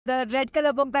The red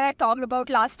color book that I talked about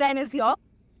last time is here.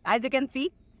 As you can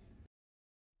see,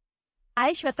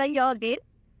 I, Shweta, here again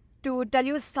to tell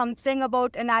you something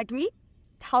about anatomy,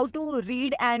 how to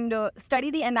read and study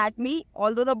the anatomy,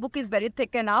 although the book is very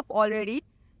thick enough already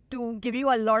to give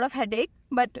you a lot of headache,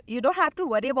 but you don't have to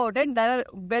worry about it. There are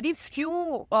very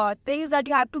few things that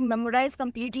you have to memorize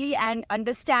completely and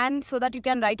understand so that you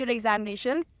can write your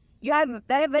examination. There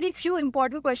are very few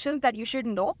important questions that you should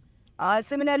know.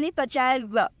 Similarly, such as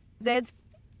this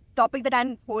topic that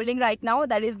I'm holding right now,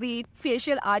 that is the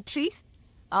facial arteries.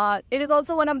 It is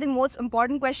also one of the most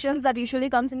important questions that usually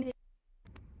comes in.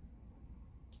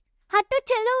 हाँ तो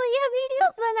चलो ये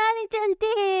videos बनाने चलते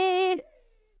हैं।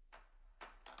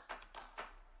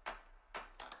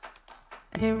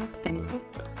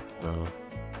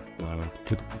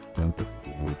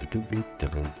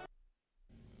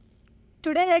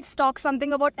 Today let's talk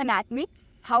something about anatomy,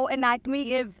 how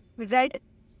anatomy is read.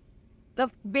 The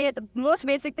most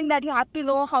basic thing that you have to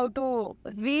know how to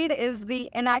read is the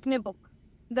anatomy book.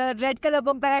 The red color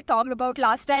book that I talked about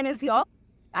last time is here,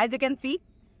 as you can see.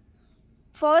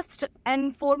 First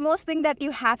and foremost thing that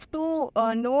you have to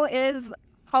know is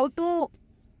how to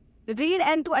read,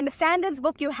 and to understand this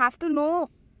book, you have to know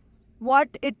what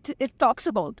it talks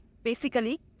about,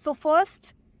 basically. So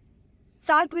first,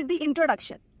 start with the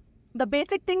introduction. The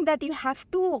basic thing that you have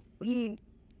to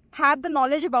have the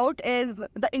knowledge about is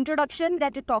the introduction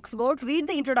that it talks about. Read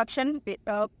the introduction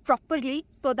properly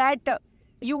so that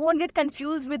you won't get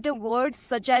confused with the words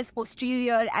such as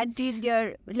posterior,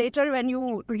 anterior, later when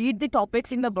you read the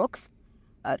topics in the books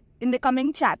in the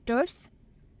coming chapters.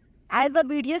 As a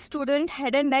BDS student,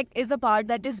 head and neck is a part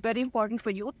that is very important for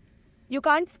you. You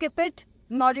can't skip it,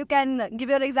 nor you can give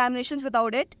your examinations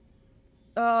without it.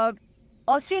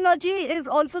 Osteology is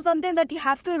also something that you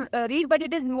have to read, but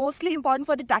it is mostly important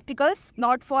for the practicals,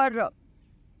 not for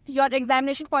your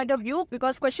examination point of view,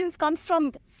 because questions comes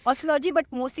from osteology, but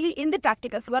mostly in the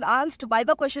practicals. You are asked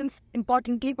Viva questions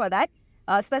importantly for that.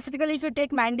 Specifically, if you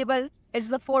take mandible, it's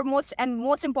the foremost and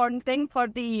most important thing for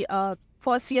the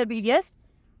first year BDS.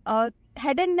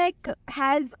 Head and neck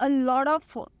has a lot of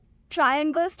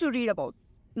triangles to read about.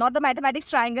 Not the mathematics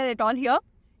triangle at all here.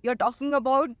 You're talking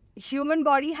about human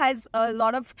body has a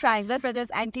lot of triangles, whether it's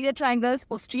anterior triangles,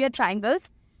 posterior triangles.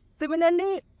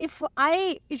 Similarly, if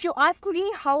you ask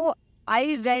me how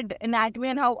I read anatomy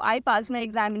and how I passed my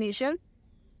examination,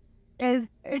 it's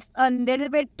a little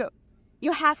bit,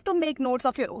 you have to make notes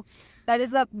of your own. That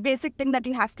is the basic thing that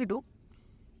you have to do.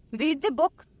 Read the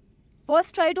book.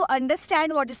 First, try to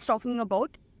understand what it's talking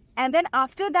about. And then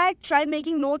after that, try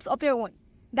making notes of your own.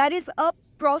 That is a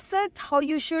process how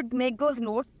you should make those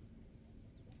notes.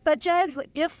 Such as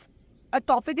if a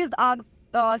topic is asked,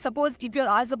 suppose if you're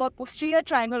asked about posterior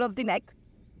triangle of the neck,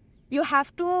 you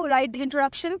have to write the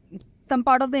introduction, some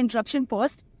part of the introduction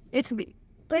first. So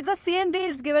it's the same way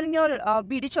it's given in your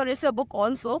BD choice book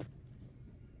also.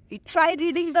 Try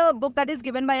reading the book that is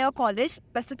given by your college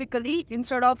specifically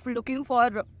instead of looking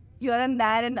for here and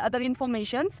there and other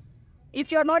informations.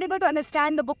 If you're not able to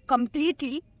understand the book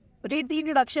completely, read the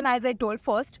introduction as I told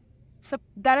first. So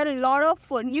there are a lot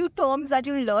of new terms that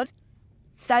you learn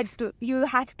that you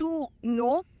have to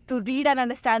know to read and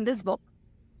understand this book.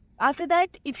 After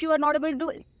that, if you are not able to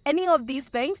do any of these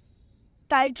things,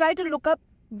 try to look up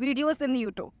videos in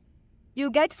YouTube.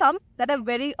 You get some that are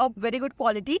of very good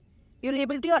quality. You're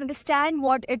able to understand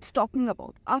what it's talking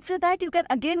about. After that, you can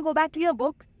again go back to your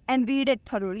book and read it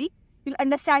thoroughly. You'll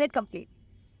understand it completely.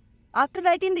 After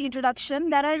writing the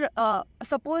introduction, there are,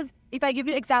 suppose if I give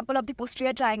you example of the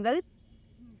posterior triangle,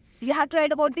 you have to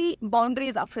write about the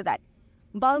boundaries after that.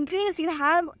 Boundaries, you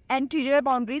have anterior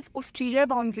boundaries, posterior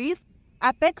boundaries,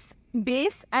 apex,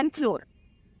 base, and floor.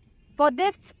 For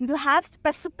this, you have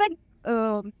specific,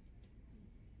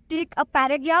 take a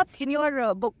paragraph in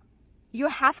your book. You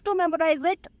have to memorize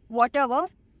it, whatever.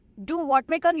 Do what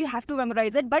may come, you have to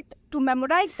memorize it. But to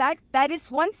memorize that, there is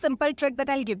one simple trick that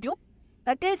I'll give you.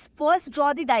 That is, first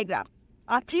draw the diagram.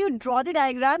 After you draw the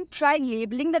diagram, try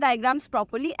labeling the diagrams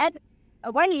properly. And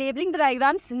while labeling the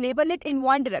diagrams, label it in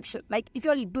one direction. Like if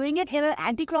you're doing it in an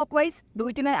anti-clockwise, do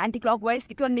it in an anti-clockwise.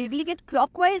 If you're labeling it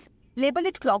clockwise, label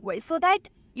it clockwise. So that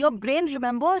your brain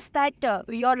remembers that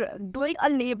you're doing a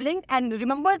labeling and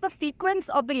remembers the sequence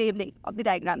of the labeling of the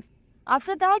diagrams.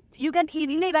 After that, you can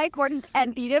easily write what is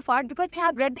anterior part, because you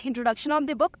have read the introduction of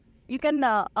the book. You can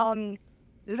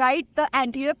write the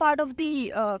anterior part of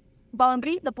the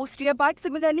boundary, the posterior part.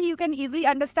 Similarly, you can easily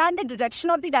understand the direction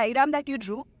of the diagram that you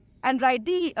drew and write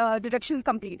the direction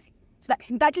completely. So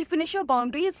that will finish your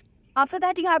boundaries. After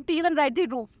that, you have to even write the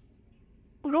roof.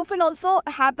 Roof will also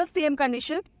have the same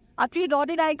condition. After you draw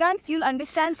the diagrams, you'll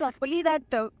understand properly that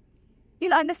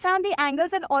you'll understand the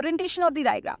angles and orientation of the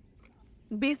diagram.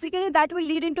 Basically, that will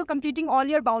lead into completing all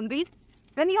your boundaries.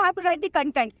 Then you have to write the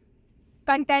content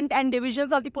and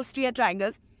divisions of the posterior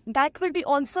triangles. That will be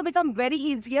also become very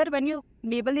easier when you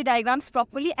label the diagrams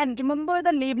properly and remember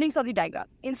the labelings of the diagram.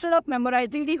 Instead of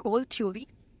memorizing the whole theory,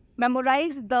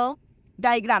 memorize the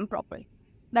diagram properly.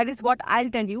 That is what I'll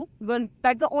tell you. Well,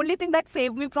 that's the only thing that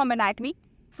saved me from anatomy.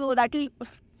 So that will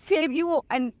save you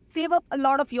and save up a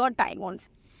lot of your time also.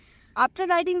 After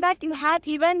writing that, you have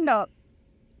even,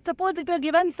 suppose if you're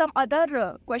given some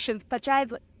other questions, such as,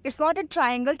 it's not a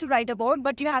triangle to write about,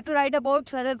 but you have to write about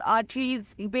such as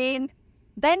arteries, vein.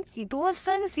 Then those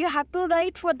things you have to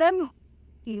write for them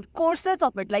courses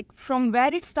of it, like from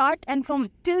where it starts and from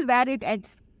till where it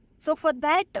ends. So for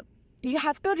that, you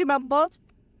have to remember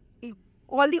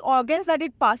all the organs that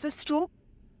it passes through.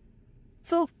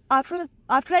 So after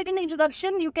writing the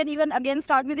introduction, you can even again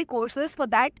start with the courses for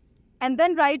that, and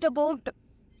then write about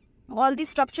all the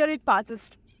structure it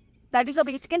passes. That is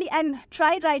basically, and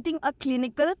try writing a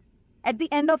clinical at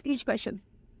the end of each question,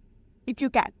 if you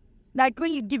can. That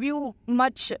will give you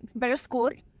much better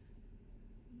score.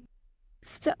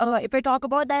 So, if I talk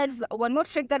about, there's one more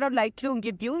trick that I'd like to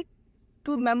give you.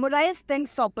 To memorize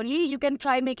things properly, you can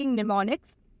try making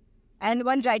mnemonics. And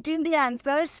when writing the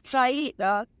answers, try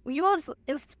use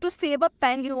is to save up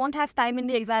pen. You won't have time in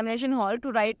the examination hall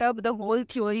to write up the whole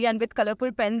theory, and with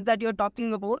colorful pens that you're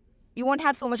talking about, you won't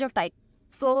have so much of time.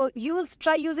 So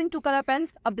try using 2 color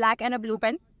pens, a black and a blue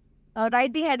pen.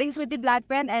 Write the headings with the black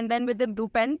pen, and then with the blue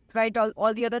pen, write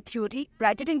all the other theory.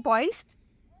 Write it in points.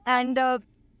 And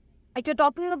if you're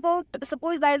talking about,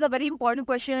 suppose that is a very important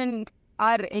question in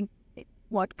our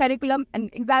curriculum and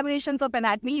examinations of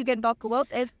anatomy, you can talk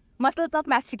about is muscles of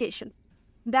mastication.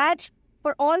 That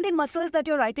for all the muscles that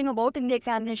you're writing about in the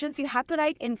examinations, you have to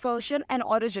write insertion and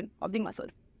origin of the muscle.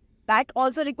 That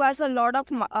also requires a lot of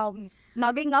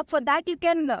nugging up. For that, you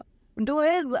can do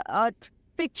is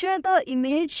picture the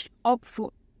image of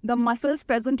the muscles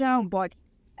present in our body,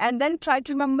 and then try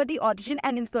to remember the origin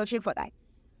and insertion for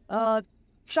that.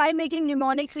 Try making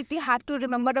mnemonics if you have to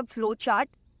remember a flow chart.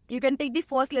 You can take the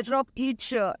first letter of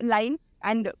each line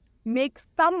and make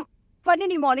some funny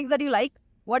mnemonics that you like,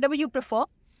 whatever you prefer,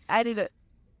 and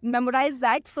memorize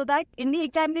that, so that in the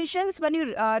examinations, when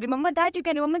you remember that, you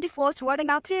can remember the first word,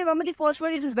 and after you remember the first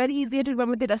word, it is very easier to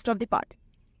remember the rest of the part.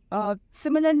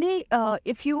 Similarly,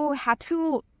 if you have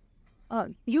to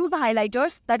use the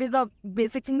highlighters, that is the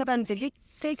basic thing that I'm saying.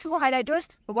 Take 2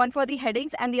 highlighters, one for the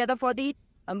headings and the other for the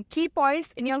key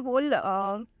points in your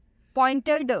whole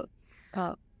pointed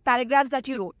paragraphs that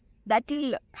you wrote. That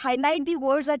will highlight the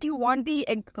words that you want the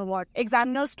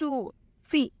examiners to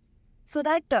see, so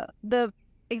that the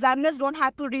examiners don't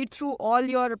have to read through all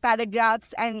your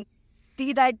paragraphs and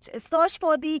see that. Search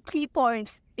for the key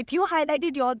points. If you highlight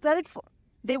it yourself,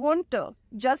 they won't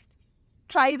just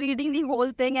try reading the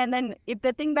whole thing, and then if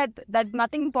they think that there's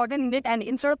nothing important in it, and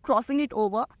instead of crossing it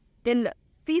over, they'll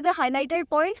see the highlighted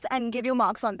points and give you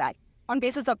marks on that, on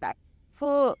basis of that.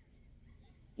 So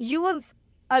use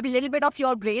a little bit of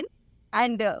your brain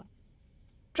and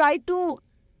try to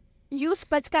use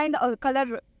such kind of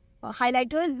color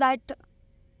highlighters that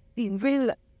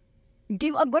will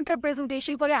give a good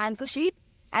representation for your answer sheet,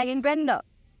 and when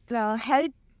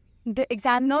help the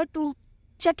examiner to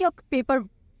check your paper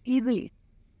easily.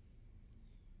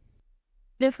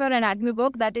 This for anatomy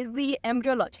book, that is the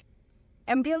embryology.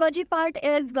 Embryology part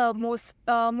is the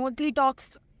mostly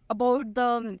talks about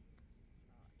the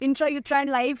intrauterine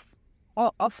life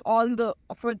of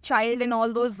a child and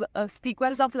all those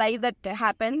sequence of life that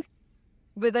happens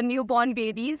with the newborn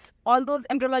babies. All those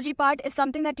embryology part is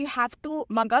something that you have to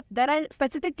mug up. There are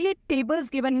specifically tables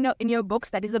given in your books,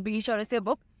 that is a BDS or essay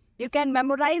book. You can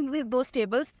memorize those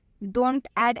tables. Don't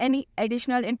add any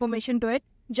additional information to it.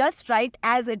 Just write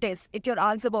as it is if you're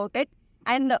asked about it.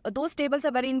 And those tables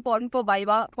are very important for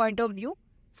Viva point of view.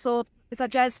 So,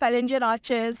 such as phalangeal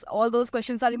arches, all those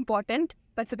questions are important.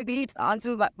 Specifically, it's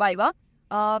answered Viva.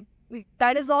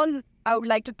 That is all I would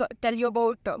like to tell you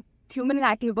about Human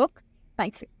Anatomy book.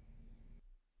 Thanks.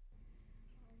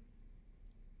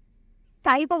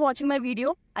 Thank you for watching my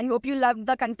video. I hope you loved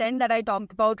the content that I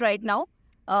talked about right now.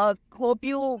 Hope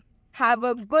you have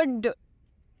a good...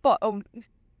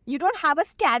 you don't have a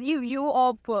scary view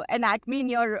of anatomy in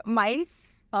your mind.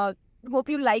 Hope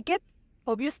you like it.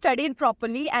 Hope you studied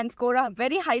properly and score a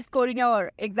very high score in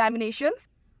your examinations.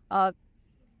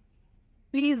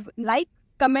 Please like,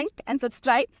 comment and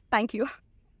subscribe. Thank you.